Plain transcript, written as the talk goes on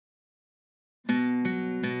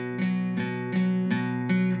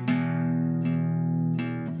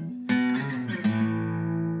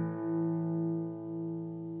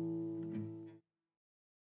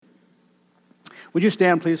Would you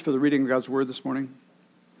stand, please, for the reading of God's Word this morning?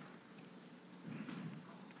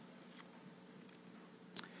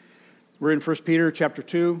 We're in 1 Peter chapter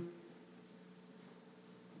 2.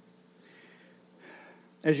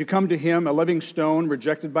 As you come to him, a living stone,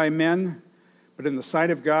 rejected by men, but in the sight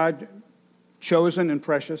of God, chosen and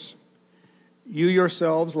precious, you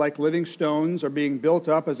yourselves, like living stones, are being built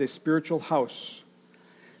up as a spiritual house,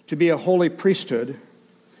 to be a holy priesthood,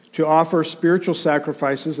 to offer spiritual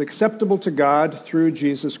sacrifices acceptable to God through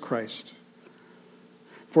Jesus Christ.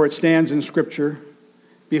 For it stands in Scripture,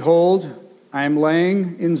 "Behold, I am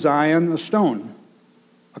laying in Zion a stone,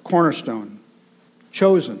 a cornerstone,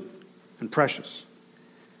 chosen and precious.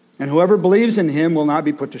 And whoever believes in him will not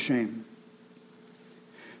be put to shame."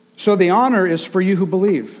 So the honor is for you who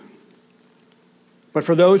believe. But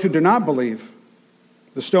for those who do not believe,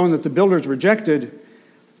 the stone that the builders rejected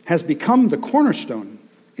has become the cornerstone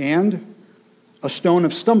and a stone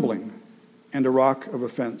of stumbling and a rock of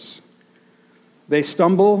offense. They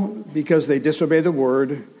stumble because they disobey the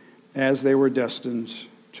word as they were destined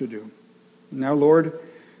to do. Now, Lord,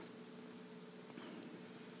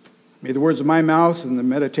 may the words of my mouth and the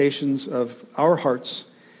meditations of our hearts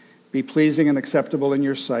be pleasing and acceptable in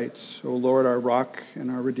your sight, O Lord, our rock and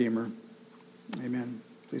our Redeemer. Amen.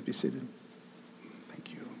 Please be seated.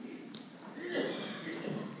 Thank you.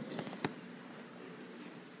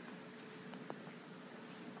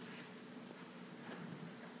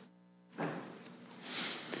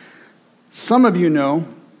 Some of you know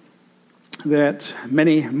that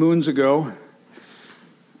many moons ago,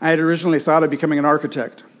 I had originally thought of becoming an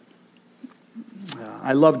architect.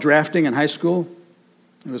 I loved drafting in high school.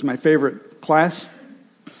 It was my favorite class.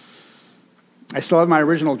 I still have my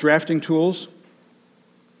original drafting tools,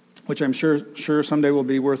 which I'm sure someday will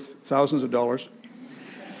be worth thousands of dollars.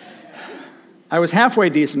 I was halfway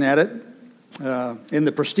decent at it in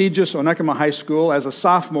the prestigious Onekama High School. As a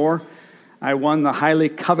sophomore, I won the highly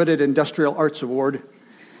coveted Industrial Arts Award,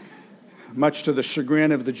 much to the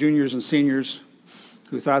chagrin of the juniors and seniors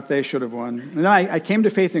who thought they should have won. And then I came to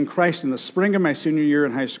faith in Christ in the spring of my senior year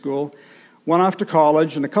in high school, went off to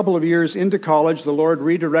college, and a couple of years into college, the Lord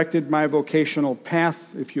redirected my vocational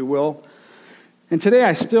path, if you will. And today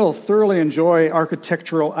I still thoroughly enjoy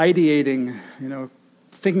architectural ideating,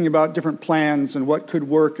 thinking about different plans and what could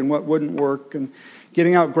work and what wouldn't work, and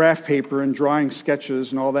getting out graph paper and drawing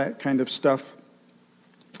sketches and all that kind of stuff.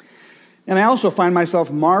 And I also find myself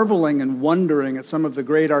marveling and wondering at some of the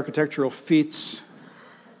great architectural feats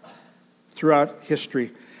throughout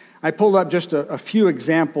history. I pulled up just a few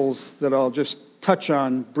examples that I'll just touch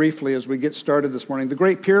on briefly as we get started this morning. The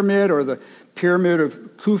Great Pyramid, or the Pyramid of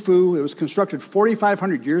Khufu, it was constructed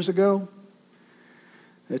 4,500 years ago.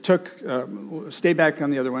 It took, stay back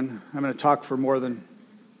on the other one. I'm going to talk for more than,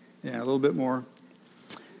 a little bit more.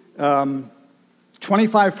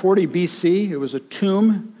 2540 BC, it was a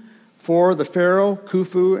tomb for the pharaoh,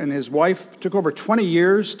 Khufu, and his wife. It took over 20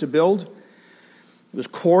 years to build. It was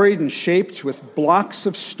quarried and shaped with blocks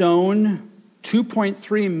of stone,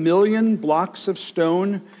 2.3 million blocks of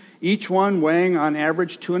stone, each one weighing on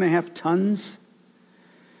average 2.5 tons.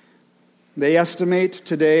 They estimate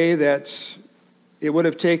today that it would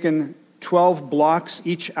have taken 12 blocks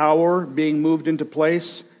each hour being moved into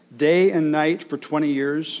place, day and night for 20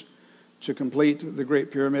 years to complete the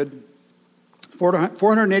Great Pyramid.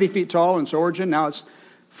 480 feet tall in its origin. Now it's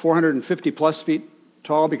 450 plus feet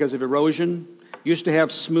tall because of erosion. Used to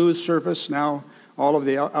have smooth surface. Now all of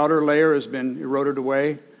the outer layer has been eroded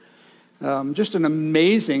away. Just an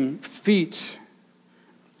amazing feat.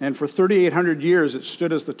 And for 3,800 years, it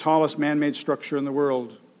stood as the tallest man-made structure in the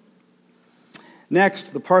world.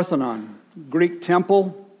 Next, the Parthenon, Greek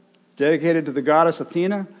temple dedicated to the goddess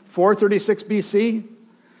Athena, 436 BC.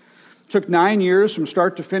 Took 9 years from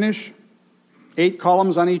start to finish. 8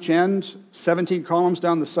 columns on each end, 17 columns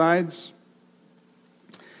down the sides.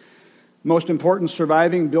 Most important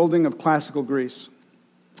surviving building of classical Greece.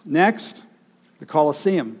 Next, the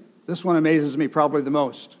Colosseum. This one amazes me probably the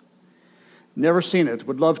most. Never seen it,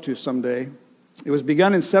 would love to someday. It was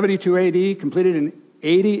begun in 72 AD, completed in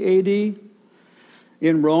 80 AD.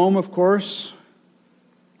 In Rome, of course.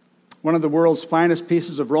 One of the world's finest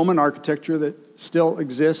pieces of Roman architecture that still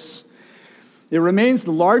exists. It remains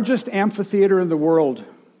the largest amphitheater in the world.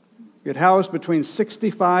 It housed between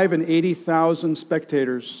 65 and 80,000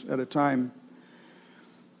 spectators at a time.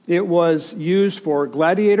 It was used for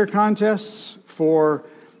gladiator contests, for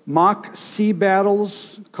mock sea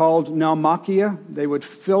battles called naumachia. They would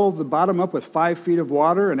fill the bottom up with 5 feet of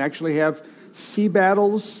water and actually have sea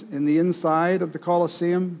battles in the inside of the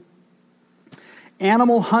Colosseum.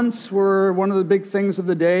 Animal hunts were one of the big things of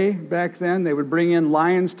the day back then. They would bring in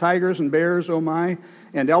lions, tigers, and bears, oh my,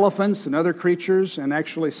 and elephants and other creatures and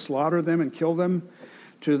actually slaughter them and kill them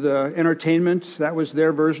to the entertainment. That was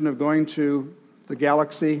their version of going to the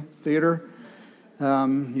Galaxy Theater.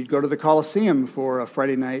 You'd go to the Coliseum for a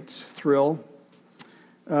Friday night thrill.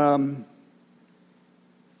 At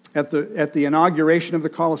the inauguration of the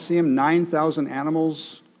Coliseum, 9,000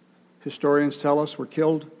 animals, historians tell us, were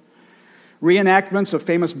killed. Reenactments of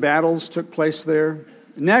famous battles took place there.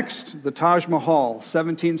 Next, the Taj Mahal,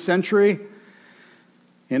 17th century,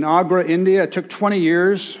 in Agra, India. It took 20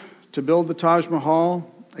 years to build the Taj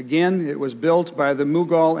Mahal. Again, it was built by the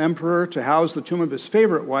Mughal emperor to house the tomb of his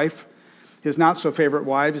favorite wife. His not-so-favorite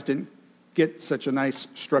wives didn't get such a nice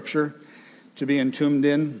structure to be entombed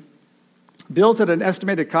in. Built at an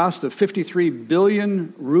estimated cost of 53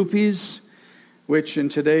 billion rupees, which in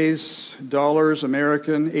today's dollars,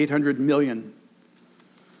 American, 800 million.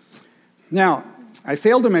 Now, I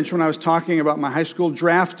failed to mention when I was talking about my high school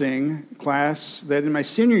drafting class that in my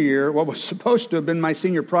senior year, what was supposed to have been my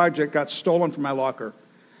senior project got stolen from my locker.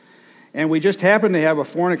 And we just happened to have a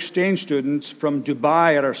foreign exchange student from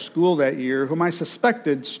Dubai at our school that year whom I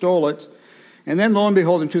suspected stole it. And then, lo and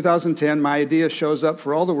behold, in 2010, my idea shows up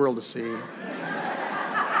for all the world to see.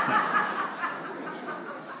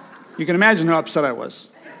 You can imagine how upset I was.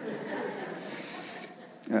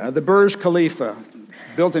 The Burj Khalifa,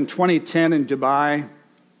 built in 2010 in Dubai,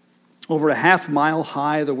 over a half-mile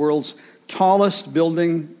high, the world's tallest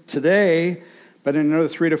building today, but in another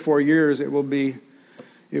 3 to 4 years, it will be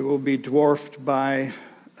dwarfed by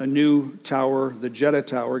a new tower, the Jeddah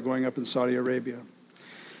Tower, going up in Saudi Arabia.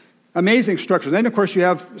 Amazing structure. Then, of course, you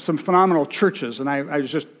have some phenomenal churches, and I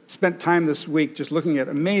just spent time this week just looking at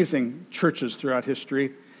amazing churches throughout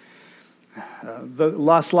history. The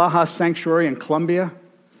Las Lajas Sanctuary in Colombia,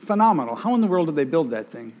 phenomenal. How in the world did they build that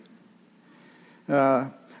thing?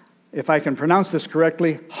 If I can pronounce this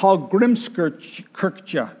correctly,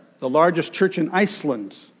 Hallgrímskirkja, the largest church in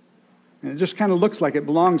Iceland. And it just kind of looks like it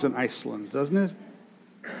belongs in Iceland, doesn't it?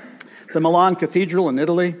 The Milan Cathedral in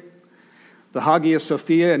Italy, the Hagia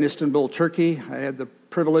Sophia in Istanbul, Turkey. I had the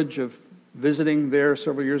privilege of visiting there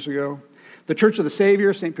several years ago. The Church of the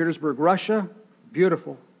Savior, St. Petersburg, Russia,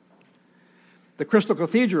 beautiful. The Crystal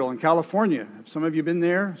Cathedral in California. Have some of you been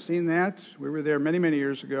there, seen that? We were there many, many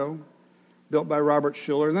years ago, built by Robert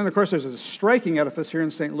Schuller. And then, of course, there's a striking edifice here in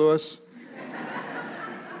St. Louis.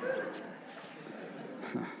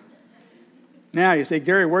 Now, you say,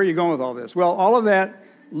 Gary, where are you going with all this? Well, all of that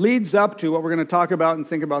leads up to what we're going to talk about and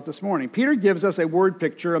think about this morning. Peter gives us a word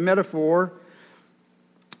picture, a metaphor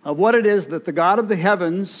of what it is that the God of the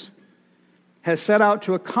heavens has set out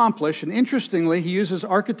to accomplish. And interestingly, he uses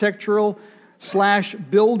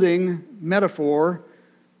architectural/building metaphor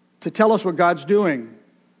to tell us what God's doing.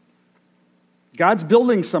 God's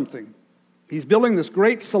building something. He's building this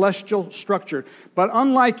great celestial structure. But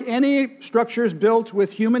unlike any structures built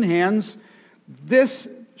with human hands, this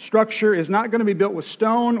structure is not going to be built with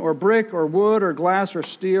stone or brick or wood or glass or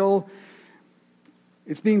steel.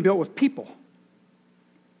 It's being built with people,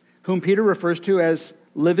 whom Peter refers to as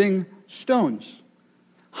living stones.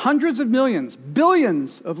 Hundreds of millions,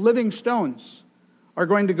 billions of living stones are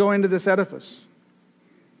going to go into this edifice.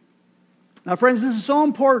 Now, friends, this is so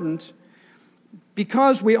important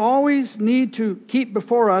because we always need to keep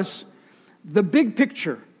before us the big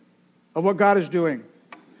picture of what God is doing.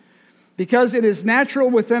 Because it is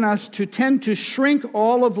natural within us to tend to shrink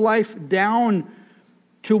all of life down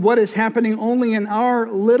to what is happening only in our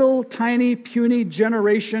little, tiny, puny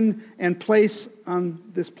generation and place on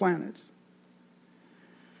this planet.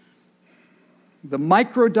 The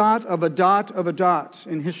microdot of a dot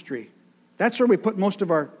in history. That's where we put most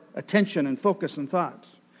of our attention and focus and thought.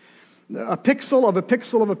 A pixel of a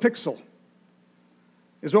pixel of a pixel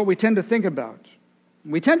is what we tend to think about.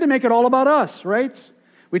 We tend to make it all about us, right?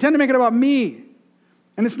 We tend to make it about me.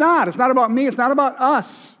 And it's not. It's not about me. It's not about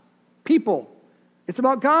us, people. It's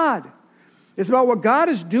about God. It's about what God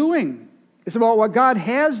is doing. It's about what God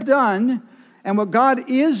has done and what God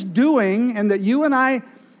is doing, and that you and I,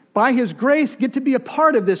 by His grace, get to be a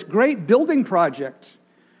part of this great building project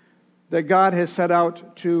that God has set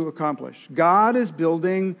out to accomplish. God is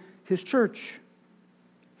building His church,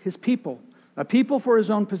 His people, a people for His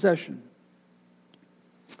own possession.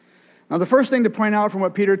 Now, the first thing to point out from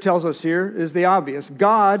what Peter tells us here is the obvious.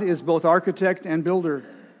 God is both architect and builder.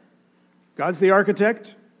 God's the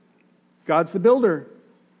architect. God's the builder.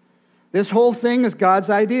 This whole thing is God's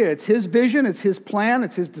idea. It's His vision. It's His plan.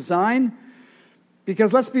 It's His design.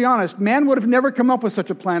 Because let's be honest, man would have never come up with such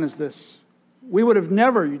a plan as this. We would have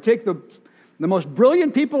never. You take the the most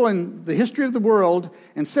brilliant people in the history of the world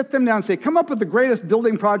and sit them down and say, come up with the greatest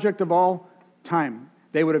building project of all time.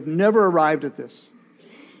 They would have never arrived at this.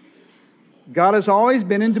 God has always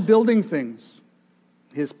been into building things.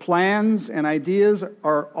 His plans and ideas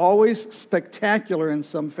are always spectacular in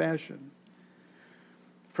some fashion.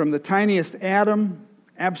 From the tiniest atom,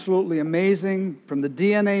 absolutely amazing. From the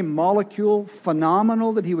DNA molecule,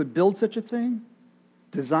 phenomenal that he would build such a thing,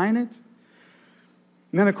 design it.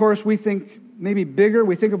 And then, of course, we think maybe bigger.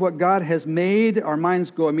 We think of what God has made. Our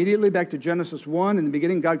minds go immediately back to Genesis 1. In the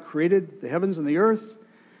beginning, God created the heavens and the earth.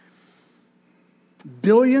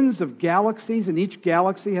 Billions of galaxies, and each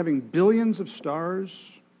galaxy having billions of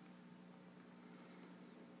stars.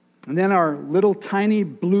 And then our little tiny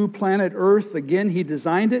blue planet Earth, again, he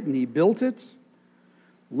designed it and he built it.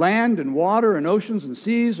 Land and water and oceans and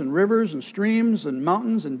seas and rivers and streams and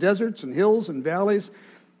mountains and deserts and hills and valleys.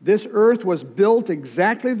 This earth was built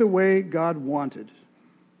exactly the way God wanted.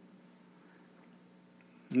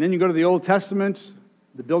 And then you go to the Old Testament,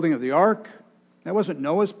 the building of the ark. That wasn't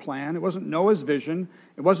Noah's plan. It wasn't Noah's vision.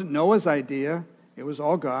 It wasn't Noah's idea. It was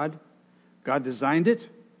all God. God designed it.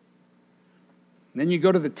 And then you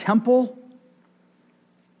go to the temple.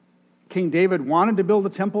 King David wanted to build a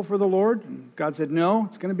temple for the Lord. And God said, no,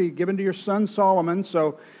 it's going to be given to your son Solomon.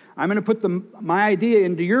 So I'm going to put my idea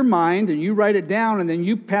into your mind, and you write it down, and then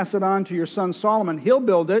you pass it on to your son Solomon. He'll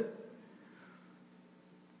build it.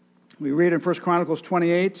 We read in 1 Chronicles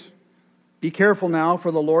 28, be careful now,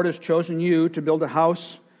 for the Lord has chosen you to build a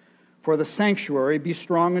house for the sanctuary. Be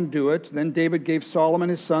strong and do it. Then David gave Solomon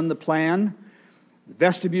his son the plan, the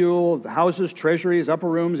vestibule, the houses, treasuries, upper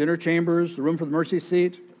rooms, inner chambers, the room for the mercy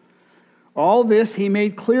seat. All this he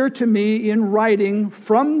made clear to me in writing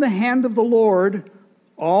from the hand of the Lord,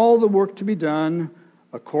 all the work to be done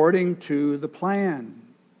according to the plan.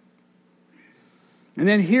 And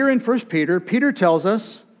then here in 1 Peter, Peter tells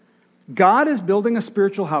us God is building a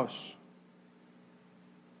spiritual house.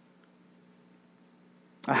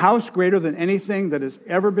 A house greater than anything that has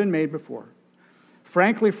ever been made before.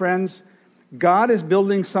 Frankly, friends, God is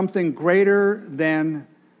building something greater than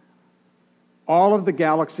all of the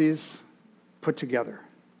galaxies put together.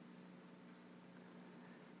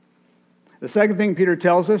 The second thing Peter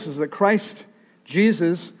tells us is that Christ,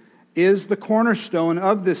 Jesus, is the cornerstone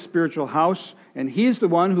of this spiritual house, and he's the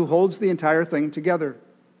one who holds the entire thing together.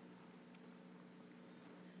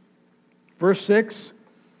 Verse 6,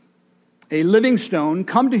 a living stone,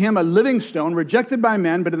 come to him a living stone, rejected by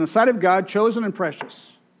men, but in the sight of God, chosen and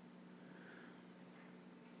precious.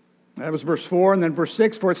 That was verse 4, and then verse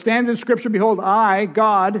 6, for it stands in Scripture, behold, I,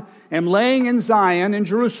 God, am laying in Zion, in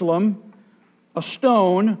Jerusalem, a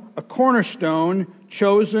stone, a cornerstone,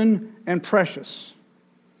 chosen and precious.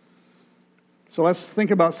 So let's think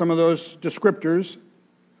about some of those descriptors.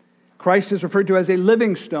 Christ is referred to as a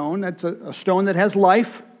living stone. That's a stone that has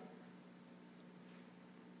life.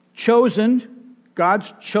 Chosen,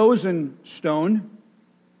 God's chosen stone.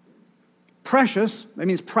 Precious, that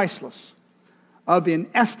means priceless. Of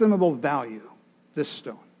inestimable value, this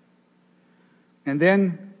stone. And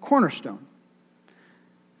then cornerstone.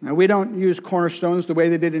 Now, we don't use cornerstones the way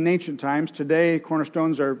they did in ancient times. Today,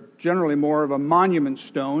 cornerstones are generally more of a monument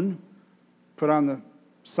stone put on the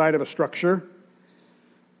side of a structure.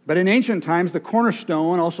 But in ancient times, the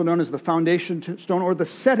cornerstone, also known as the foundation stone or the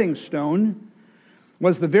setting stone,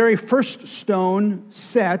 was the very first stone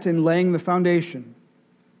set in laying the foundation.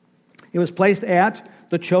 It was placed at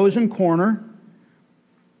the chosen corner.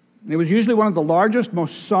 It was usually one of the largest,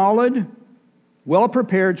 most solid,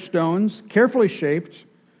 well-prepared stones, carefully shaped,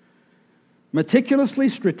 meticulously,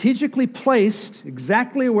 strategically placed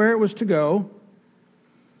exactly where it was to go.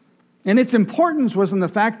 And its importance was in the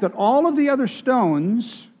fact that all of the other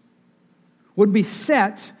stones would be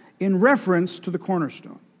set in reference to the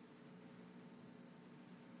cornerstone.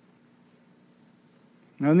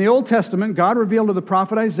 Now, in the Old Testament, God revealed to the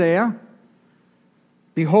prophet Isaiah,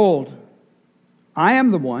 behold, I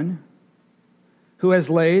am the one who has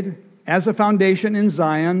laid as a foundation in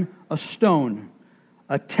Zion a stone,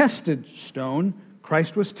 a tested stone,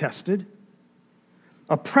 Christ was tested,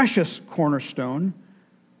 a precious cornerstone,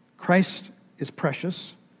 Christ is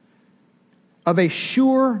precious, of a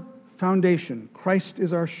sure foundation, Christ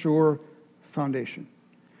is our sure foundation.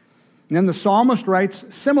 And then the psalmist writes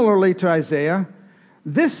similarly to Isaiah,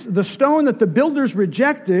 the stone that the builders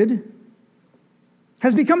rejected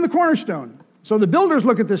has become the cornerstone. So the builders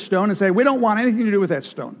look at this stone and say, we don't want anything to do with that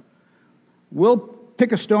stone. We'll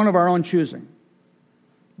pick a stone of our own choosing.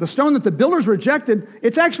 The stone that the builders rejected,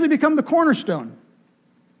 it's actually become the cornerstone.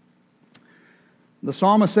 The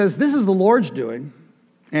psalmist says, this is the Lord's doing,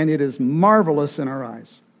 and it is marvelous in our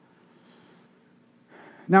eyes.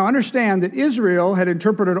 Now understand that Israel had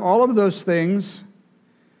interpreted all of those things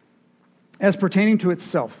as pertaining to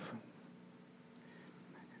itself.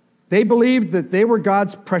 They believed that they were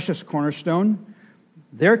God's precious cornerstone,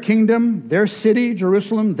 their kingdom, their city,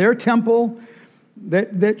 Jerusalem, their temple,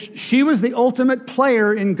 that she was the ultimate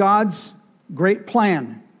player in God's great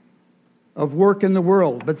plan of work in the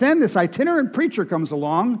world. But then this itinerant preacher comes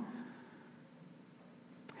along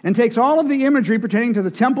and takes all of the imagery pertaining to the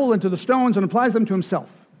temple and to the stones and applies them to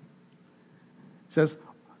himself. He says,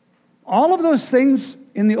 all of those things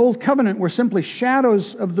in the Old Covenant were simply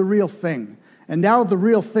shadows of the real thing. And now the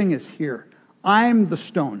real thing is here. I'm the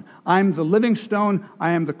stone. I'm the living stone.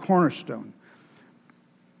 I am the cornerstone.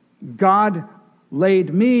 God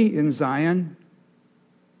laid me in Zion,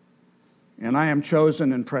 and I am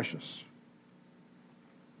chosen and precious.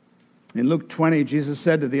 In Luke 20, Jesus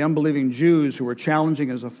said to the unbelieving Jews who were challenging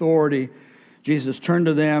his authority, Jesus turned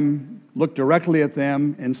to them, looked directly at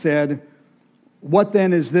them, and said, "What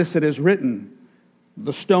then is this that is written?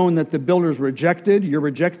 The stone that the builders rejected, you're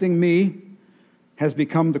rejecting me, has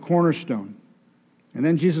become the cornerstone." And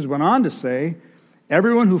then Jesus went on to say,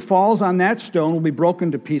 "Everyone who falls on that stone will be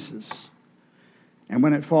broken to pieces. And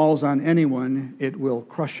when it falls on anyone, it will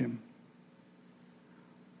crush him."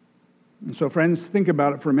 And so, friends, think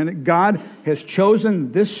about it for a minute. God has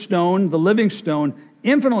chosen this stone, the living stone,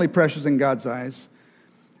 infinitely precious in God's eyes.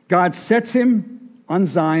 God sets him on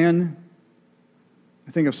Zion.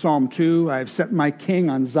 I think of Psalm 2, "I have set my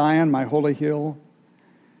king on Zion, my holy hill,"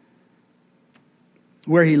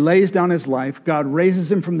 where he lays down his life. God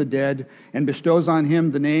raises him from the dead and bestows on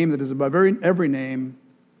him the name that is above every name.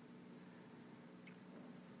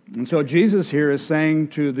 And so Jesus here is saying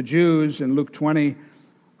to the Jews in Luke 20,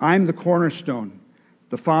 I'm the cornerstone.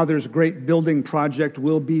 The Father's great building project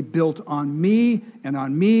will be built on me and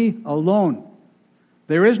on me alone.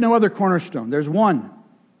 There is no other cornerstone. There's one.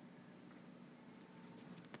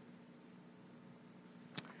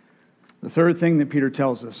 The third thing that Peter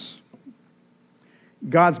tells us,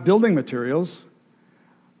 God's building materials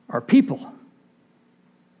are people.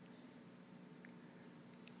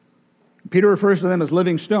 Peter refers to them as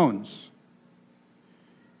living stones.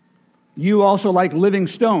 You also, like living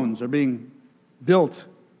stones, are being built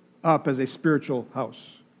up as a spiritual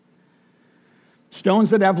house. Stones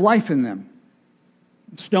that have life in them.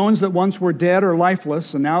 Stones that once were dead or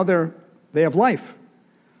lifeless, and now they have life.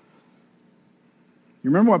 You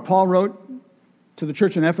remember what Paul wrote to the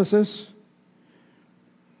church in Ephesus?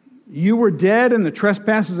 You were dead in the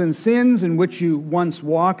trespasses and sins in which you once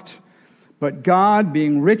walked, but God,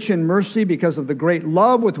 being rich in mercy because of the great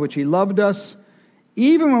love with which he loved us,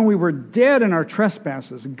 even when we were dead in our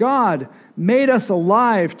trespasses, God made us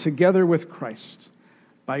alive together with Christ.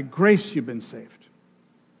 By grace you've been saved.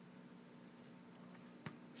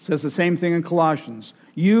 It says the same thing in Colossians.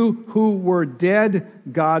 You who were dead,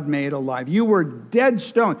 God made alive. You were dead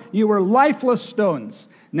stones. You were lifeless stones.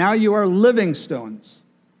 Now you are living stones.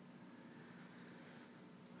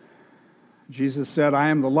 Jesus said, I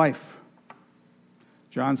am the life.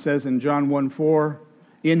 John says in John 1:4,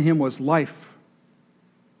 in him was life.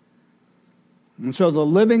 And so the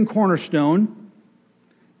living cornerstone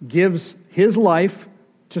gives his life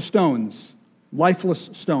to stones, lifeless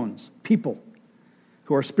stones, people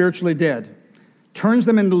who are spiritually dead, turns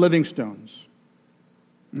them into living stones.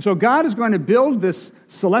 And so God is going to build this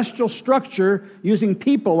celestial structure using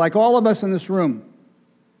people like all of us in this room.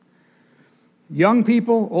 Young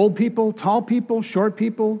people, old people, tall people, short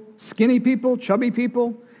people, skinny people, chubby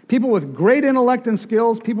people, people with great intellect and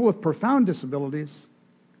skills, people with profound disabilities,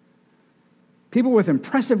 people with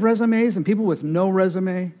impressive resumes and people with no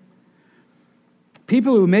resume,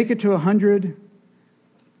 people who make it to 100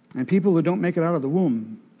 and people who don't make it out of the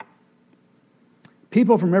womb,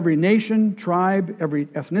 people from every nation, tribe, every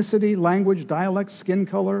ethnicity, language, dialect, skin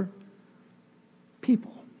color,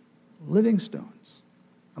 people, living stones,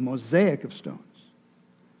 a mosaic of stones.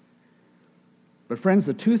 But friends,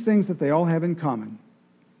 the two things that they all have in common,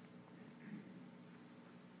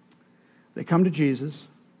 they come to Jesus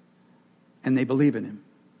and they believe in him.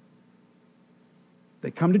 They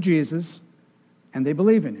come to Jesus and they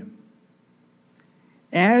believe in him.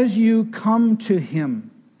 As you come to him,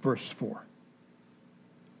 verse 4.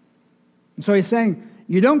 And so he's saying,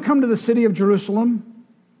 you don't come to the city of Jerusalem.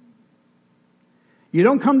 You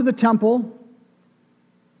don't come to the temple.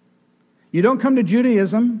 You don't come to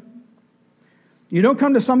Judaism. You don't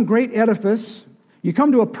come to some great edifice. You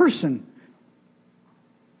come to a person.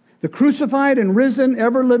 The crucified and risen,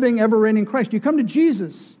 ever-living, ever-reigning Christ. You come to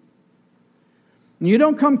Jesus. And you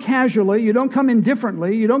don't come casually. You don't come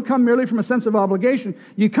indifferently. You don't come merely from a sense of obligation.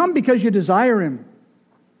 You come because you desire him.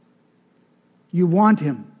 You want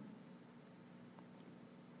him.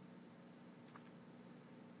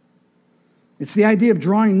 It's the idea of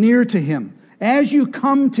drawing near to him. As you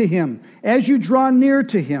come to him, as you draw near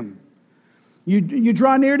to him, you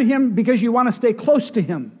draw near to him because you want to stay close to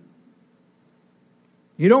him.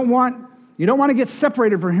 You don't want to get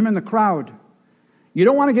separated from him in the crowd. You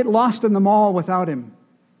don't want to get lost in the mall without him.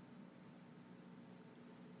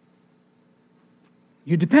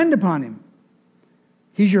 You depend upon him.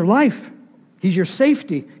 He's your life. He's your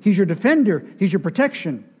safety. He's your defender. He's your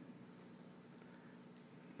protection.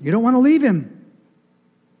 You don't want to leave him.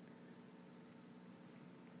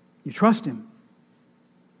 You trust him.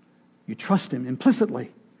 You trust him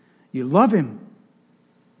implicitly. You love him.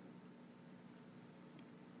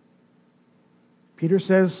 Peter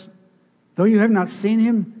says, though you have not seen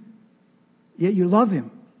him, yet you love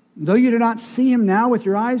him. Though you do not see him now with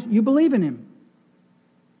your eyes, you believe in him.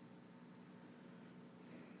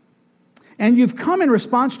 And you've come in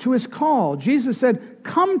response to his call. Jesus said,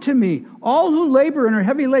 come to me, all who labor and are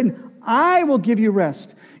heavy laden, I will give you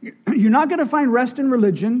rest. You're not going to find rest in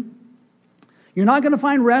religion. You're not going to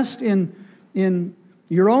find rest in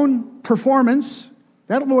your own performance.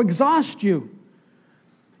 That will exhaust you.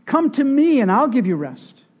 Come to me and I'll give you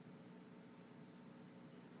rest.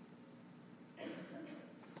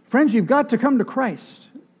 Friends, you've got to come to Christ.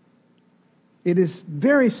 It is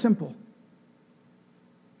very simple.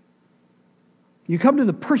 You come to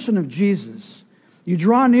the person of Jesus. You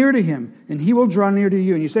draw near to him, and he will draw near to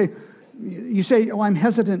you. And you say, oh, I'm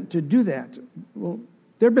hesitant to do that. Well,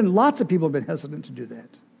 there have been lots of people who have been hesitant to do that.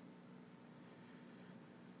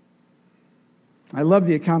 I love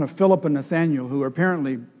the account of Philip and Nathanael, who are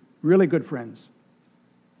apparently really good friends.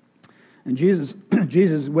 And Jesus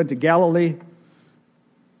went to Galilee.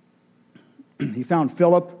 He found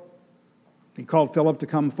Philip. He called Philip to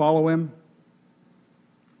come follow him.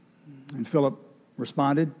 And Philip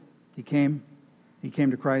responded. He came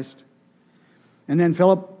to Christ. And then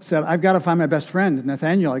Philip said, I've got to find my best friend,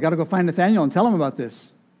 Nathanael. I've got to go find Nathanael and tell him about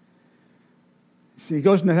this. See, he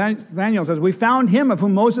goes to Nathanael and says, we found him of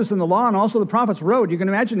whom Moses and the law and also the prophets wrote. You can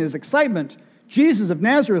imagine his excitement. Jesus of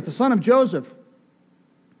Nazareth, the son of Joseph.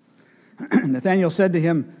 Nathanael said to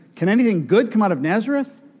him, can anything good come out of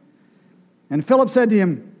Nazareth? And Philip said to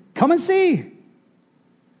him, come and see.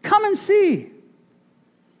 Come and see.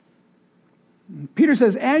 Peter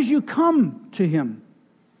says, as you come to him.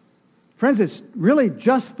 Friends, it's really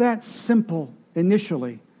just that simple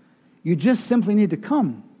initially. You just simply need to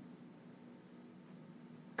come.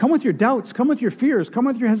 Come with your doubts. Come with your fears. Come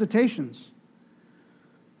with your hesitations.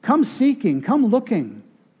 Come seeking. Come looking.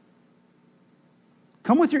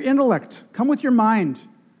 Come with your intellect. Come with your mind.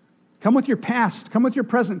 Come with your past. Come with your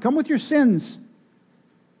present. Come with your sins.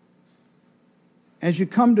 As you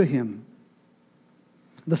come to him.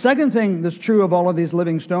 The second thing that's true of all of these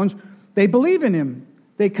living stones, they believe in him.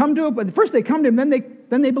 They come to him, but first they come to him,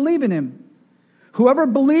 then they believe in him. Whoever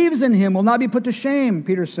believes in him will not be put to shame,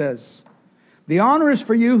 Peter says. The honor is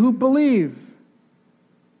for you who believe.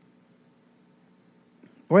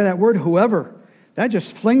 Boy, that word whoever, that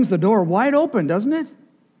just flings the door wide open, doesn't it?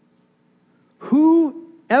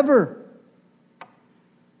 Whoever.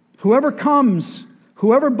 Whoever comes,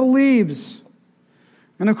 whoever believes.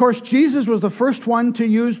 And of course, Jesus was the first one to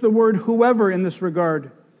use the word whoever in this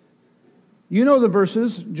regard. You know the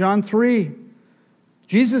verses, John 3.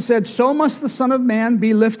 Jesus said, so must the Son of Man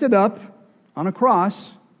be lifted up on a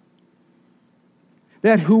cross,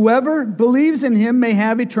 that whoever believes in him may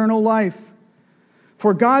have eternal life.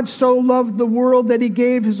 For God so loved the world that he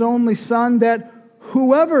gave his only Son, that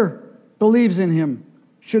whoever believes in him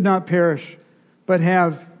should not perish, but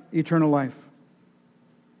have eternal life.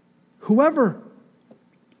 Whoever.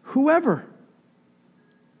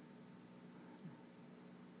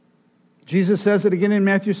 Jesus says it again in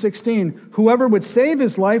Matthew 16. Whoever would save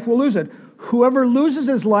his life will lose it. Whoever loses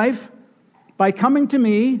his life by coming to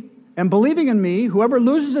me and believing in me, whoever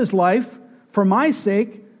loses his life for my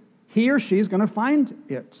sake, he or she is going to find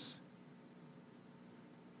it.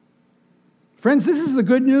 Friends, this is the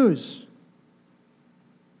good news.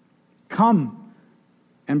 Come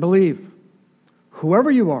and believe. Whoever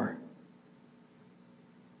you are.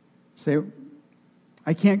 Say,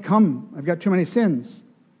 I can't come. I've got too many sins.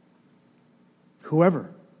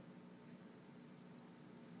 Whoever.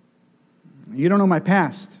 You don't know my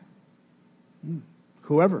past.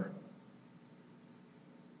 Whoever.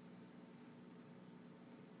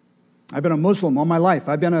 I've been a Muslim all my life.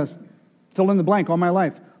 I've been a fill in the blank all my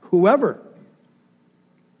life. Whoever.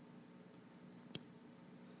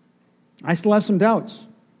 I still have some doubts.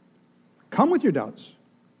 Come with your doubts.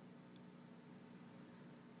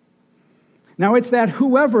 Now, it's that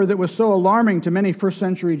whoever that was so alarming to many first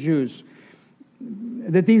century Jews,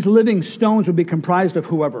 that these living stones would be comprised of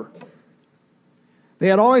whoever. They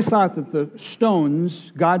had always thought that the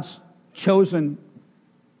stones, God's chosen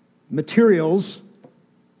materials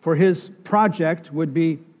for his project, would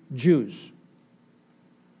be Jews.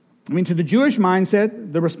 I mean, to the Jewish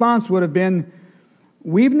mindset, the response would have been,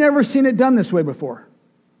 we've never seen it done this way before.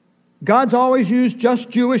 God's always used just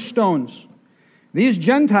Jewish stones. These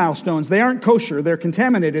Gentile stones, they aren't kosher, they're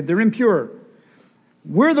contaminated, they're impure.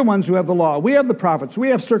 We're the ones who have the law. We have the prophets. We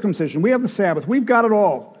have circumcision. We have the Sabbath. We've got it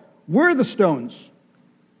all. We're the stones.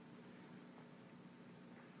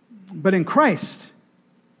 But in Christ,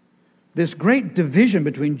 this great division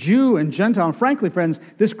between Jew and Gentile, and frankly, friends,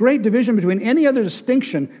 this great division between any other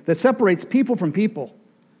distinction that separates people from people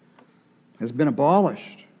has been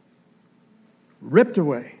abolished, ripped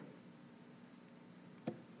away.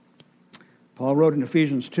 Paul wrote in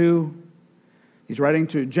Ephesians 2, he's writing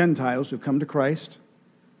to Gentiles who come to Christ.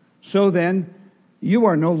 So then, you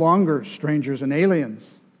are no longer strangers and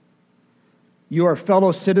aliens. You are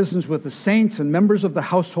fellow citizens with the saints and members of the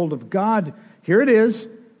household of God. Here it is.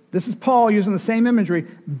 This is Paul using the same imagery.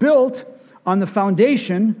 Built on the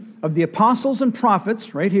foundation of the apostles and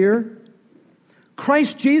prophets, right here.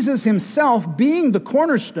 Christ Jesus himself being the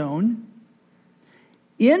cornerstone,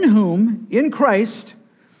 in whom, in Christ,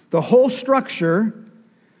 the whole structure,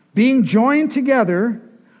 being joined together,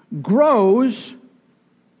 grows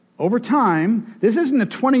over time. This isn't a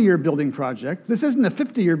 20-year building project. This isn't a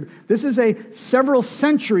 50-year. This is a several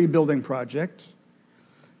century building project.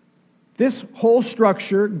 This whole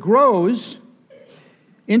structure grows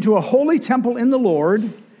into a holy temple in the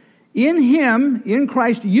Lord. In him, in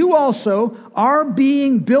Christ, you also are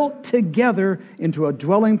being built together into a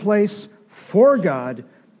dwelling place for God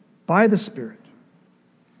by the Spirit.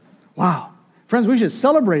 Wow. Friends, we should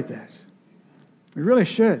celebrate that. We really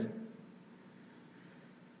should.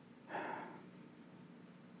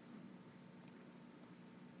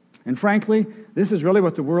 And frankly, this is really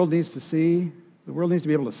what the world needs to see. The world needs to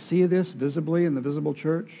be able to see this visibly in the visible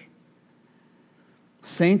church.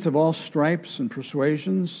 Saints of all stripes and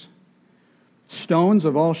persuasions, stones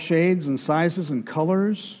of all shades and sizes and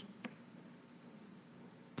colors.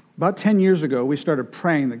 About 10 years ago, we started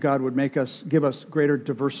praying that God would give us greater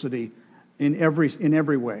diversity in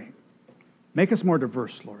every way. Make us more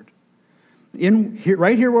diverse, Lord.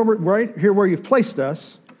 Right here where you've placed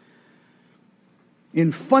us,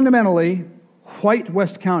 in fundamentally white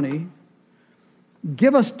West County,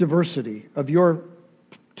 give us diversity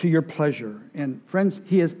to your pleasure. And friends,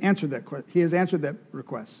 he has answered that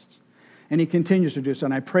request. And he continues to do so,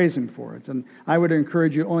 and I praise him for it. And I would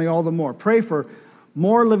encourage you only all the more. Pray for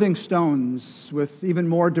more living stones with even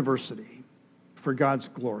more diversity for God's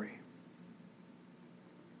glory.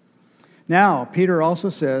 Now, Peter also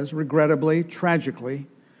says, regrettably, tragically,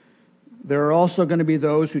 there are also going to be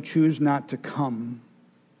those who choose not to come,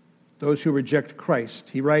 those who reject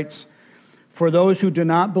Christ. He writes, for those who do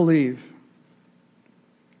not believe.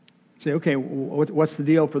 Say, okay, what's the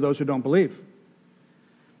deal for those who don't believe?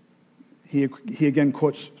 He again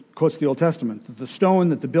quotes the Old Testament. The stone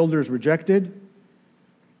that the builders rejected,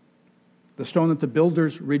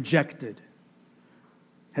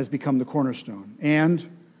 has become the cornerstone, and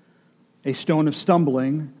a stone of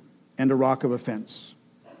stumbling and a rock of offense.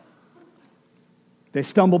 They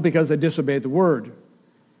stumble because they disobeyed the word.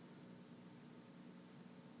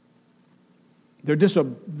 They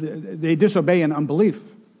disobey in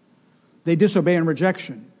unbelief. They disobey in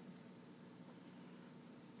rejection.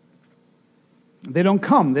 They don't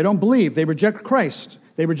come. They don't believe. They reject Christ.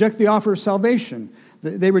 They reject the offer of salvation.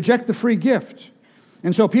 They reject the free gift.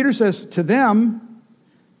 And so Peter says to them,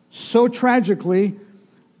 so tragically,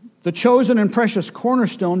 the chosen and precious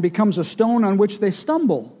cornerstone becomes a stone on which they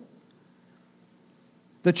stumble.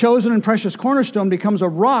 The chosen and precious cornerstone becomes a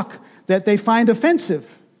rock that they find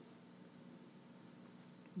offensive.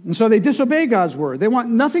 And so they disobey God's word. They want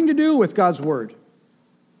nothing to do with God's word.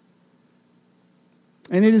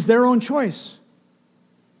 And it is their own choice.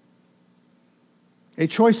 A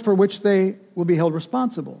choice for which they will be held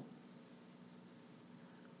responsible.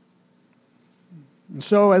 And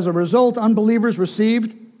so as a result, unbelievers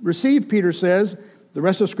received, Peter says, the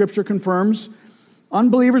rest of Scripture confirms,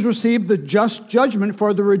 unbelievers received the just judgment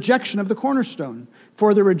for the rejection of the cornerstone,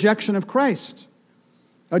 for the rejection of Christ.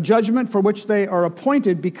 A judgment for which they are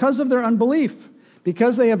appointed because of their unbelief,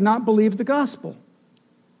 because they have not believed the gospel.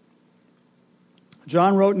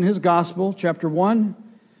 John wrote in his gospel, chapter 1,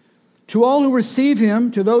 to all who receive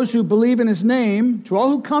him, to those who believe in his name, to all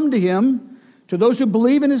who come to him, to those who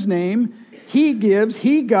believe in his name,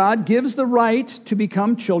 God gives the right to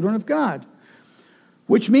become children of God.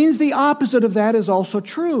 which means the opposite of that is also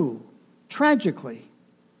true, tragically.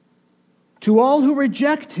 To all who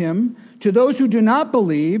reject him, to those who do not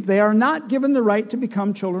believe, they are not given the right to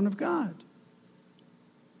become children of God.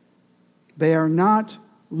 They are not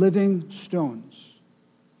living stones.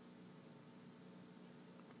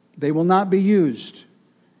 They will not be used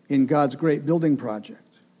in God's great building project.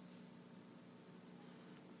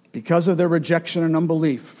 Because of their rejection and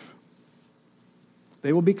unbelief,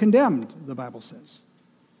 they will be condemned, the Bible says.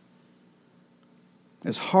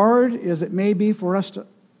 As hard as it may be for us to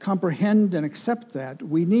comprehend and accept that,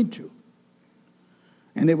 we need to.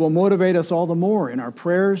 And it will motivate us all the more in our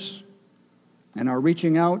prayers and our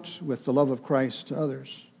reaching out with the love of Christ to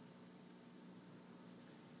others.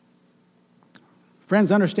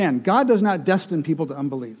 Friends, understand, God does not destine people to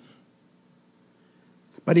unbelief,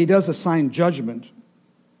 but he does assign judgment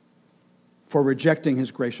for rejecting his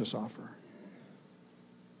gracious offer.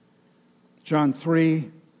 John 3,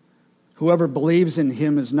 whoever believes in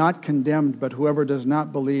him is not condemned, but whoever does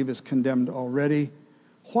not believe is condemned already.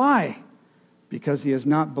 Why? Because he has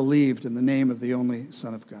not believed in the name of the only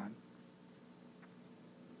Son of God.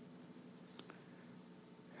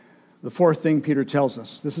 The fourth thing Peter tells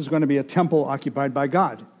us, this is going to be a temple occupied by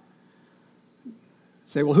God.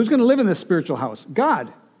 Say, well, who's going to live in this spiritual house?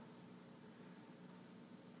 God.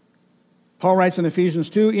 Paul writes in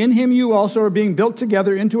Ephesians 2, in him you also are being built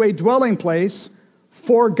together into a dwelling place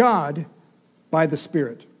for God by the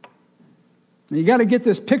Spirit. Now you got to get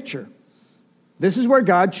this picture. This is where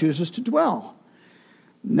God chooses to dwell.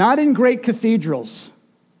 Not in great cathedrals.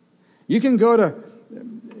 You can go to,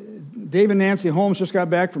 Dave and Nancy Holmes just got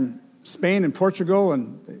back from Spain and Portugal,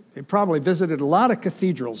 and they probably visited a lot of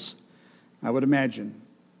cathedrals, I would imagine.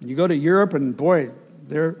 You go to Europe, and boy,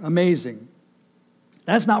 they're amazing.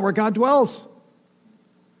 That's not where God dwells.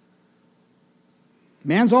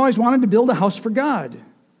 Man's always wanted to build a house for God.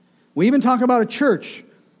 We even talk about a church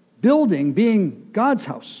building being God's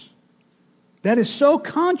house. That is so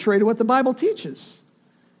contrary to what the Bible teaches.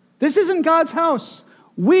 This isn't God's house.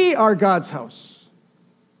 We are God's house.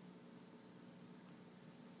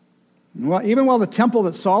 Well, even while the temple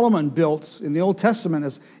that Solomon built in the Old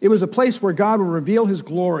Testament, it was a place where God would reveal his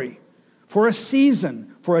glory for a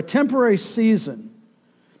season, for a temporary season.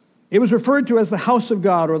 It was referred to as the house of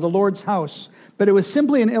God or the Lord's house, but it was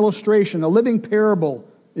simply an illustration, a living parable,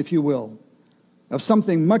 if you will, of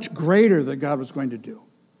something much greater that God was going to do.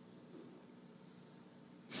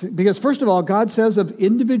 Because first of all, God says of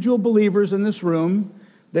individual believers in this room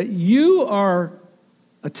that you are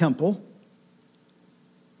a temple.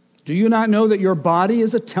 Do you not know that your body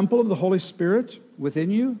is a temple of the Holy Spirit within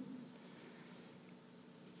you?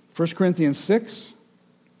 1 Corinthians 6.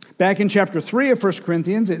 Back in chapter 3 of 1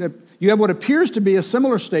 Corinthians, you have what appears to be a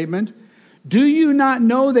similar statement. Do you not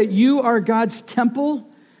know that you are God's temple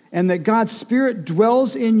and that God's Spirit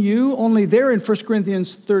dwells in you? Only there in 1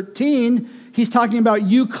 Corinthians 13, he's talking about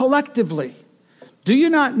you collectively. Do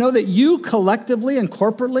you not know that you collectively and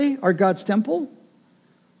corporately are God's temple?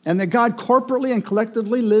 And that God corporately and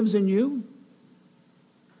collectively lives in you?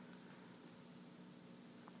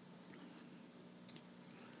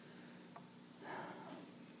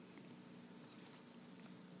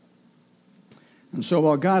 And so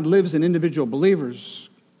while God lives in individual believers,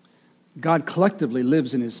 God collectively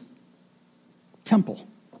lives in his temple,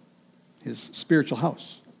 his spiritual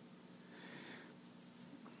house.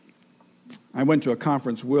 I went to a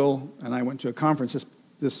conference, Will and I went to a conference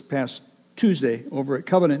this past Tuesday over at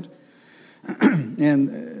Covenant,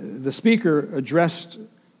 and the speaker addressed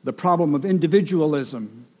the problem of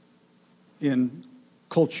individualism in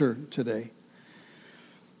culture today,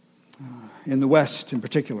 in the West in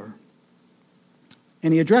particular.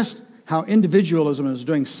 And he addressed how individualism is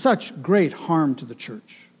doing such great harm to the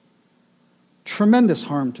church, tremendous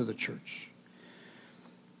harm to the church.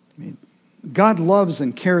 I mean, God loves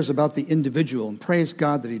and cares about the individual, and praise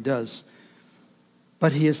God that he does.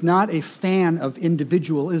 But he is not a fan of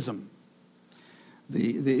individualism.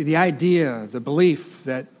 The idea, the belief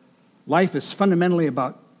that life is fundamentally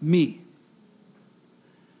about me.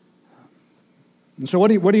 And so what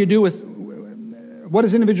do you do with, what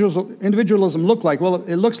does individualism look like? Well,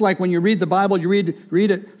 it looks like when you read the Bible, you read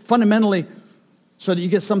it fundamentally so that you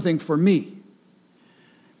get something for me.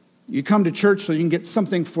 You come to church so you can get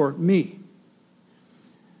something for me.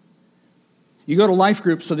 You go to life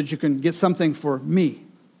groups so that you can get something for me.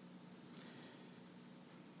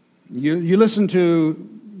 You listen to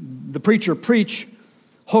the preacher preach,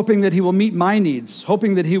 hoping that he will meet my needs,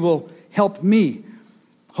 hoping that he will help me,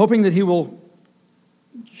 hoping that he will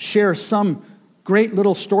share some great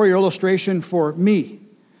little story or illustration for me.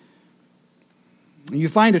 And you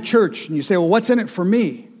find a church and you say, well, what's in it for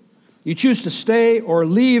me? You choose to stay or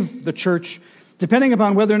leave the church depending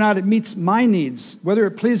upon whether or not it meets my needs, whether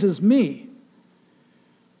it pleases me.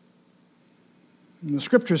 And the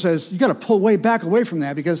scripture says you got to pull way back away from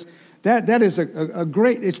that, because that is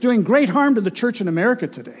it's doing great harm to the church in America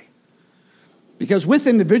today. Because with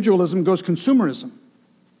individualism goes consumerism.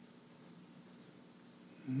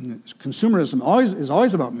 Consumerism is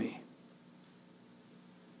always about me.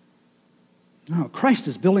 No, Christ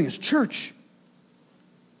is building his church.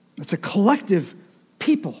 It's a collective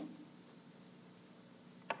people.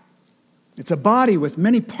 It's a body with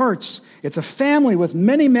many parts. It's a family with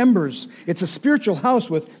many members. It's a spiritual house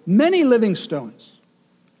with many living stones.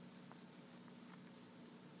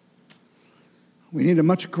 We need a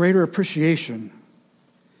much greater appreciation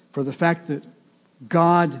for the fact that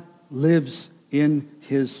God lives in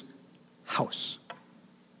his house.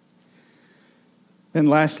 Then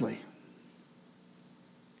lastly,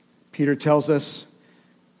 Peter tells us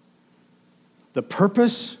the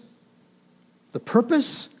purpose,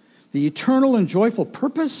 the eternal and joyful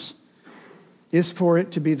purpose is for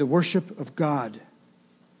it to be the worship of God.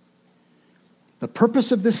 The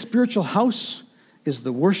purpose of this spiritual house is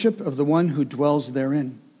the worship of the one who dwells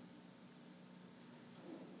therein.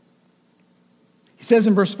 He says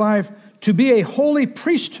in verse 5, to be a holy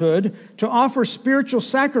priesthood, to offer spiritual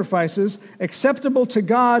sacrifices acceptable to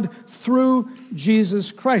God through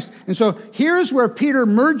Jesus Christ. And so here's where Peter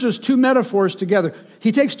merges two metaphors together.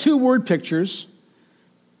 He takes two word pictures.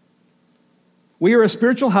 We are a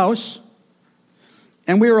spiritual house,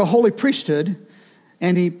 and we are a holy priesthood,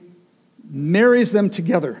 and he marries them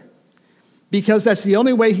together, because that's the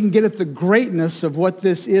only way he can get at the greatness of what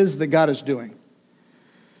this is that God is doing.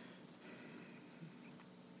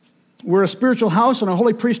 We're a spiritual house and a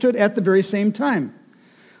holy priesthood at the very same time.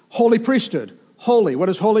 Holy priesthood. Holy. What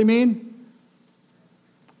does holy mean?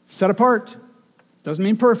 Set apart. Doesn't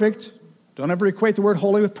mean perfect. Don't ever equate the word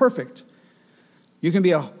holy with perfect. You can be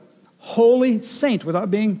a holy saint without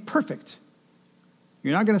being perfect.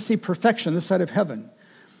 You're not going to see perfection this side of heaven.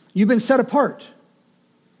 You've been set apart.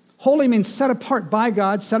 Holy means set apart by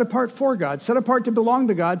God, set apart for God, set apart to belong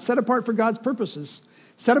to God, set apart for God's purposes,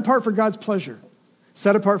 set apart for God's pleasure,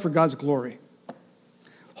 set apart for God's glory.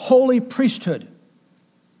 Holy priesthood.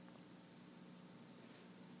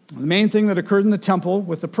 The main thing that occurred in the temple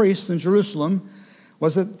with the priests in Jerusalem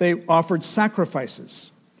was that they offered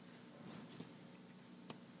sacrifices.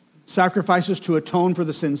 Sacrifices to atone for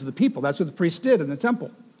the sins of the people. That's what the priests did in the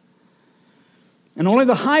temple. And only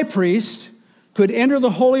the high priest could enter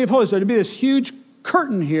the Holy of Holies. There would be this huge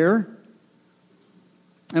curtain here,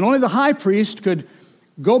 and only the high priest could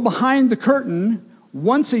go behind the curtain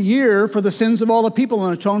once a year for the sins of all the people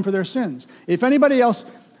and atone for their sins. If anybody else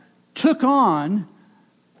took on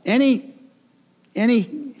any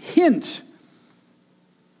hint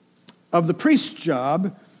of the priest's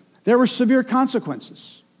job, there were severe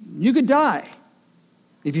consequences. You could die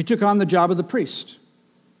if you took on the job of the priest.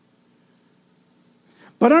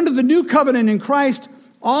 But under the new covenant in Christ,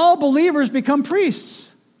 all believers become priests.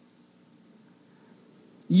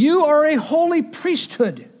 You are a holy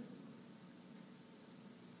priesthood.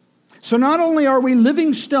 So not only are we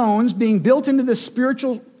living stones being built into this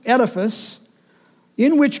spiritual edifice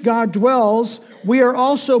in which God dwells, we are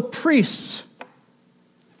also priests.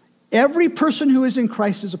 Every person who is in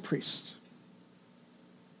Christ is a priest.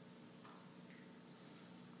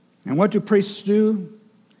 And what do priests do?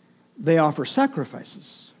 They offer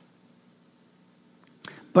sacrifices.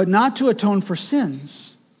 But not to atone for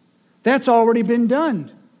sins. That's already been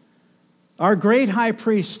done. Our great high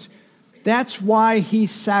priest, that's why he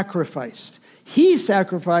sacrificed. He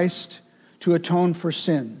sacrificed to atone for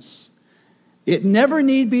sins. It never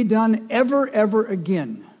need be done ever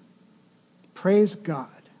again. Praise God.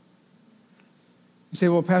 You say,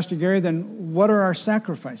 well, Pastor Gary, then what are our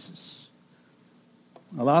sacrifices?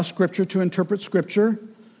 Allow Scripture to interpret Scripture.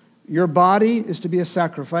 Your body is to be a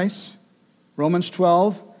sacrifice. Romans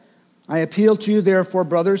 12, I appeal to you, therefore,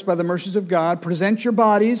 brothers, by the mercies of God, present your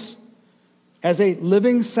bodies as a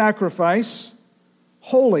living sacrifice,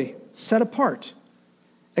 holy, set apart,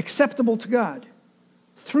 acceptable to God,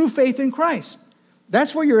 through faith in Christ.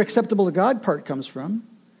 That's where your acceptable to God part comes from.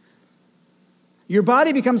 Your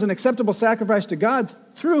body becomes an acceptable sacrifice to God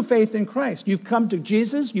through faith in Christ. You've come to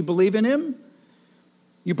Jesus, you believe in him,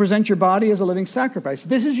 you present your body as a living sacrifice.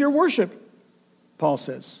 This is your worship, Paul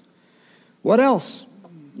says. What else?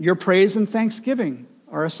 Your praise and thanksgiving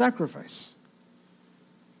are a sacrifice.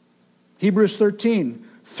 Hebrews 13,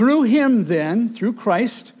 through him then, through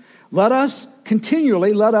Christ, let us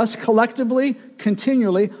collectively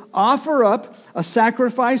continually offer up a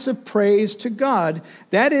sacrifice of praise to God.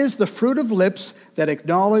 That is the fruit of lips that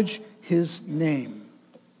acknowledge his name.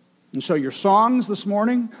 And so your songs this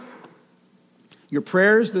morning, your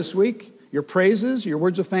prayers this week, your praises, your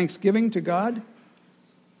words of thanksgiving to God,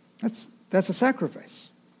 that's a sacrifice.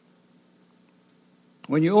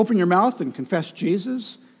 When you open your mouth and confess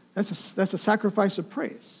Jesus, that's a sacrifice of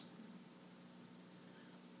praise.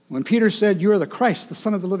 When Peter said, "You are the Christ, the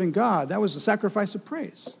Son of the living God," that was a sacrifice of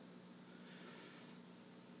praise.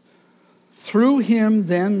 Through him,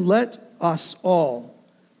 then, let us all,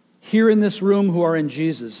 here in this room who are in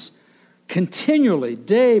Jesus, continually,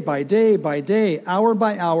 day by day by day, hour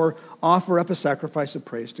by hour, offer up a sacrifice of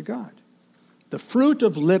praise to God. The fruit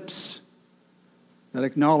of lips that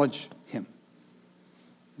acknowledge him.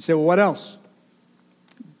 You say, well, what else?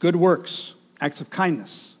 Good works, acts of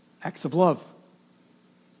kindness, acts of love.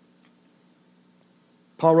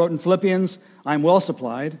 Paul wrote in Philippians, "I am well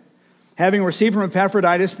supplied, having received from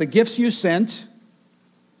Epaphroditus the gifts you sent,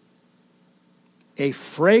 a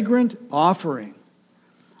fragrant offering,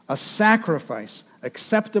 a sacrifice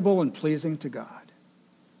acceptable and pleasing to God."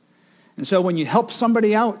 And so when you help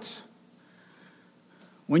somebody out,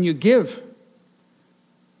 when you give,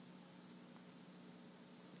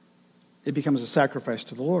 it becomes a sacrifice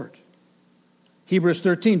to the Lord. Hebrews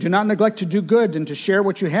 13, "Do not neglect to do good and to share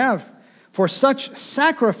what you have, for such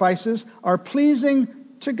sacrifices are pleasing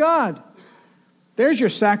to God." There's your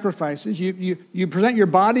sacrifices. You present your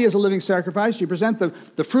body as a living sacrifice. You present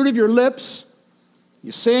the fruit of your lips.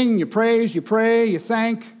 You sing, you praise, you pray, you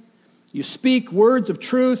thank. You speak words of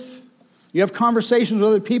truth. You have conversations with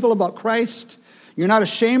other people about Christ. You're not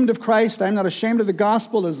ashamed of Christ. I'm not ashamed of the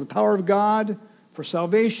gospel as the power of God for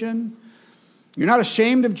salvation. You're not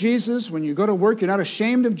ashamed of Jesus when you go to work. You're not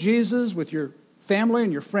ashamed of Jesus with your family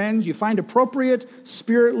and your friends. You find appropriate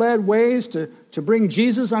Spirit-led ways to bring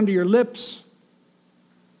Jesus onto your lips.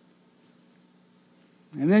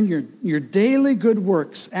 And then your daily good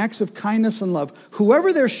works, acts of kindness and love,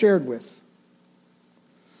 whoever they're shared with.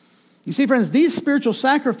 You see, friends, these spiritual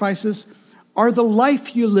sacrifices are the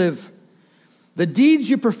life you live, the deeds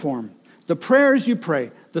you perform, the prayers you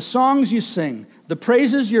pray, the songs you sing, the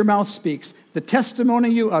praises your mouth speaks, the testimony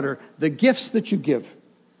you utter, the gifts that you give.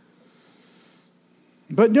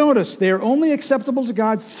 But notice, they are only acceptable to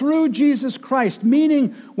God through Jesus Christ,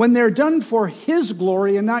 meaning when they're done for his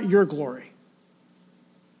glory and not your glory.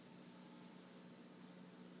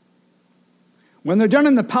 When they're done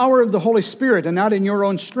in the power of the Holy Spirit and not in your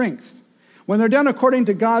own strength. When they're done according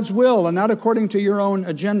to God's will and not according to your own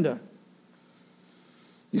agenda.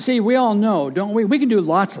 You see, we all know, don't we? We can do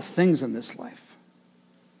lots of things in this life.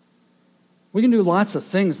 We can do lots of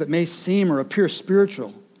things that may seem or appear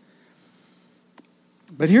spiritual.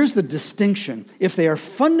 But here's the distinction. If they are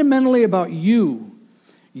fundamentally about you,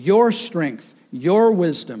 your strength, your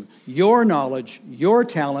wisdom, your knowledge, your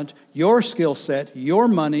talent, your skill set, your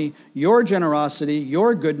money, your generosity,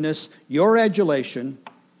 your goodness, your adulation,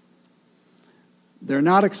 they're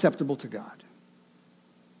not acceptable to God.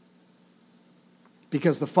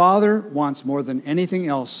 Because the Father wants more than anything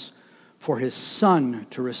else for his Son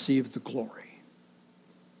to receive the glory.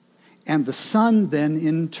 And the Son then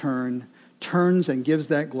in turn turns and gives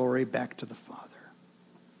that glory back to the Father.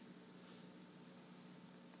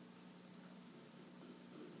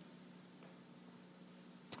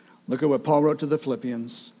 Look at what Paul wrote to the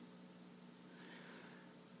Philippians.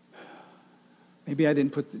 Maybe I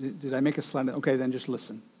didn't did I make a slide? Okay, then just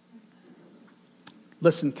listen.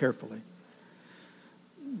 Listen carefully.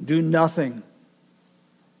 Do nothing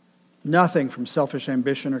from selfish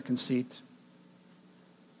ambition or conceit.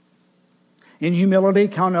 In humility,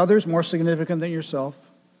 count others more significant than yourself.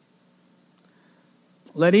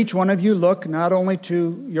 Let each one of you look not only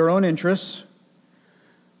to your own interests,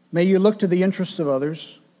 may you look to the interests of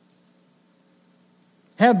others.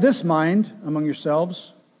 Have this mind among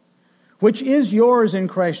yourselves, which is yours in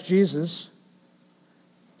Christ Jesus,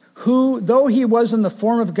 who, though he was in the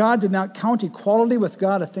form of God, did not count equality with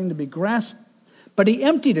God a thing to be grasped, but he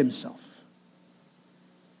emptied himself.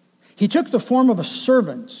 He took the form of a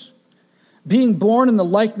servant, being born in the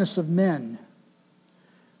likeness of men.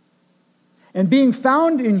 And being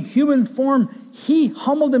found in human form, he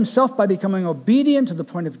humbled himself by becoming obedient to the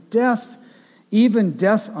point of death, even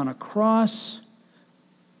death on a cross.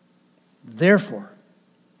 Therefore,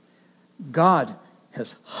 God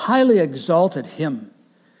has highly exalted him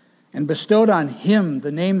and bestowed on him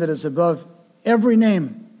the name that is above every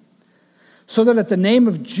name, so that at the name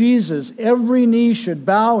of Jesus every knee should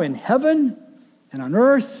bow in heaven and on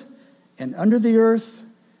earth and under the earth,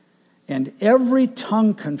 and every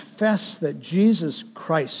tongue confess that Jesus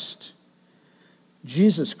Christ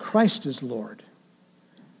Jesus Christ is Lord,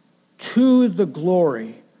 to the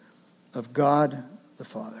glory of God the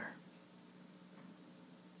Father.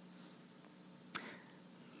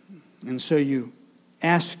 And so you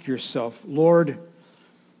ask yourself, Lord,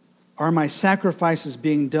 are my sacrifices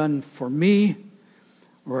being done for me,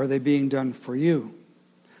 or are they being done for you?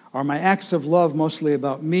 Are my acts of love mostly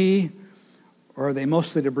about me, or are they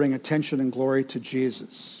mostly to bring attention and glory to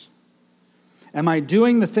Jesus? Am I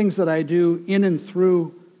doing the things that I do in and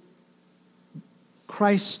through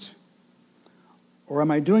Christ, or am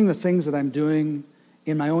I doing the things that I'm doing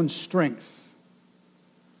in my own strength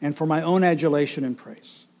and for my own adulation and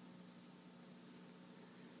praise?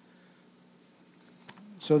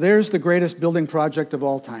 So there's the greatest building project of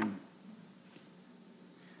all time.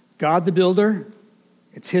 God the builder,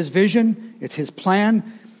 it's His vision, it's His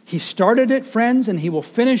plan. He started it, friends, and He will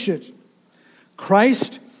finish it.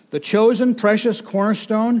 Christ, the chosen, precious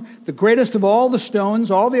cornerstone, the greatest of all the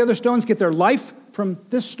stones. All the other stones get their life from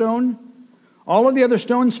this stone. All of the other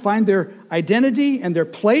stones find their identity and their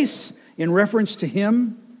place in reference to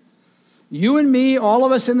Him. You and me, all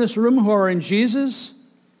of us in this room who are in Jesus,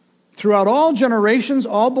 throughout all generations,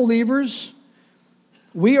 all believers,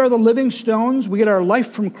 we are the living stones. We get our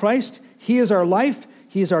life from Christ. He is our life.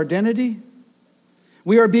 He is our identity.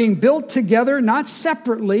 We are being built together, not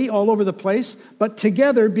separately all over the place, but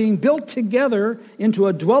together, being built together into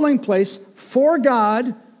a dwelling place for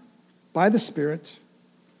God by the Spirit,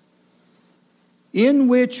 in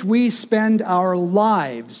which we spend our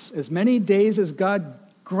lives, as many days as God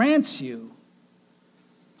grants you,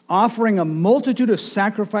 offering a multitude of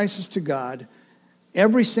sacrifices to God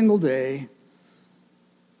every single day,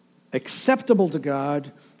 acceptable to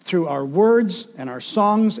God through our words and our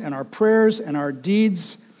songs and our prayers and our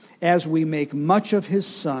deeds as we make much of His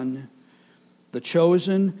Son, the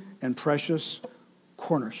chosen and precious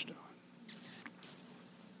cornerstone.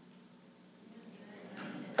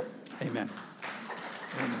 Amen.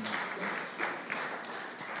 Amen.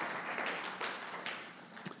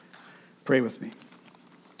 Pray with me.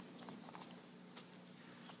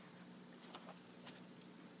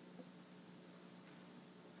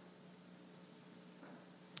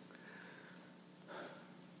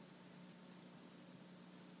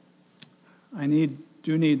 I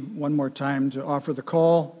do need one more time to offer the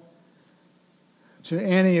call to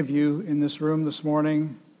any of you in this room this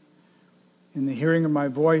morning, in the hearing of my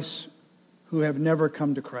voice, who have never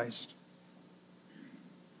come to Christ.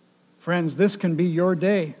 Friends, this can be your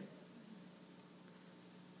day.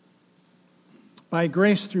 By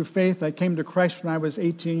grace through faith, I came to Christ when I was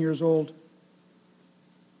 18 years old.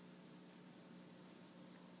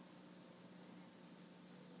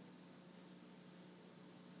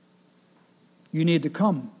 You need to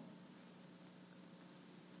come.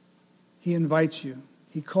 He invites you.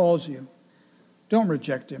 He calls you. Don't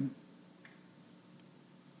reject Him.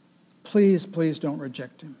 Please, please don't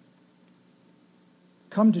reject Him.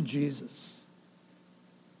 Come to Jesus.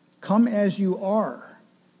 Come as you are.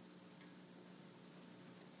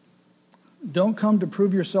 Don't come to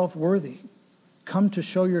prove yourself worthy. Come to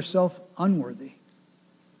show yourself unworthy.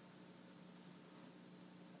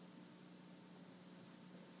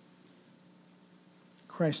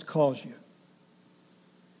 Christ calls you.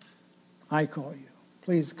 I call you.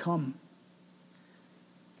 Please come.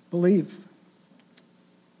 Believe.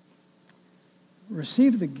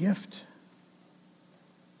 Receive the gift.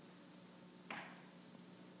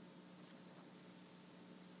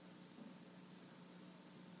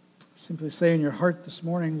 Simply say in your heart this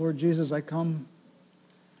morning, Lord Jesus, I come.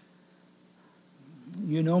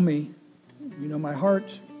 You know me. You know my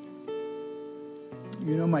heart.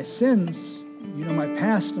 You know my sins. You know my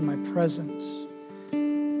past and my present.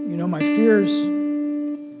 You know my fears. You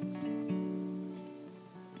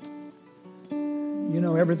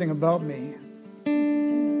know everything about me.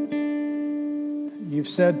 You've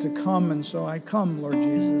said to come, and so I come, Lord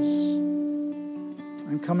Jesus.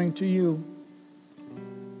 I'm coming to you,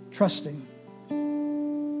 trusting.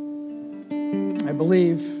 I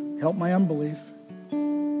believe. Help my unbelief.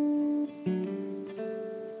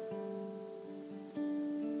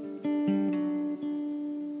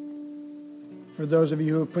 For those of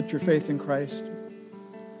you who have put your faith in Christ,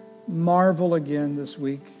 marvel again this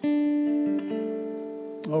week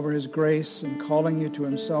over His grace and calling you to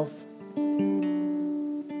Himself,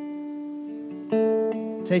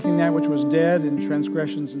 taking that which was dead in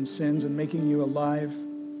transgressions and sins and making you alive.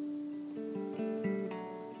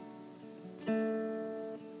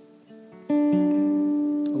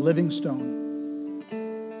 A living stone.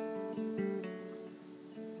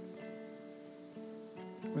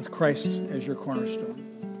 With Christ as your cornerstone.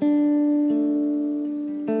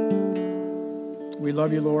 We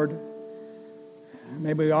love you, Lord.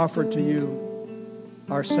 May we offer to you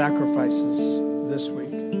our sacrifices this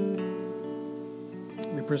week.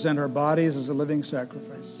 We present our bodies as a living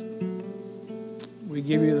sacrifice. We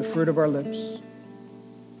give you the fruit of our lips,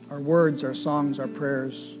 our words, our songs, our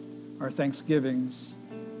prayers, our thanksgivings.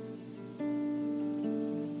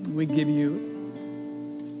 We give you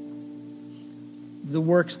the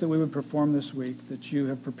works that we would perform this week, that you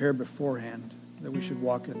have prepared beforehand, that we should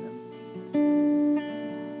walk in them.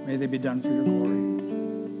 May they be done for your glory.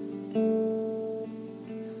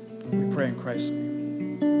 We pray in Christ's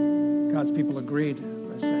name. God's people agreed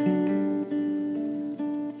by saying,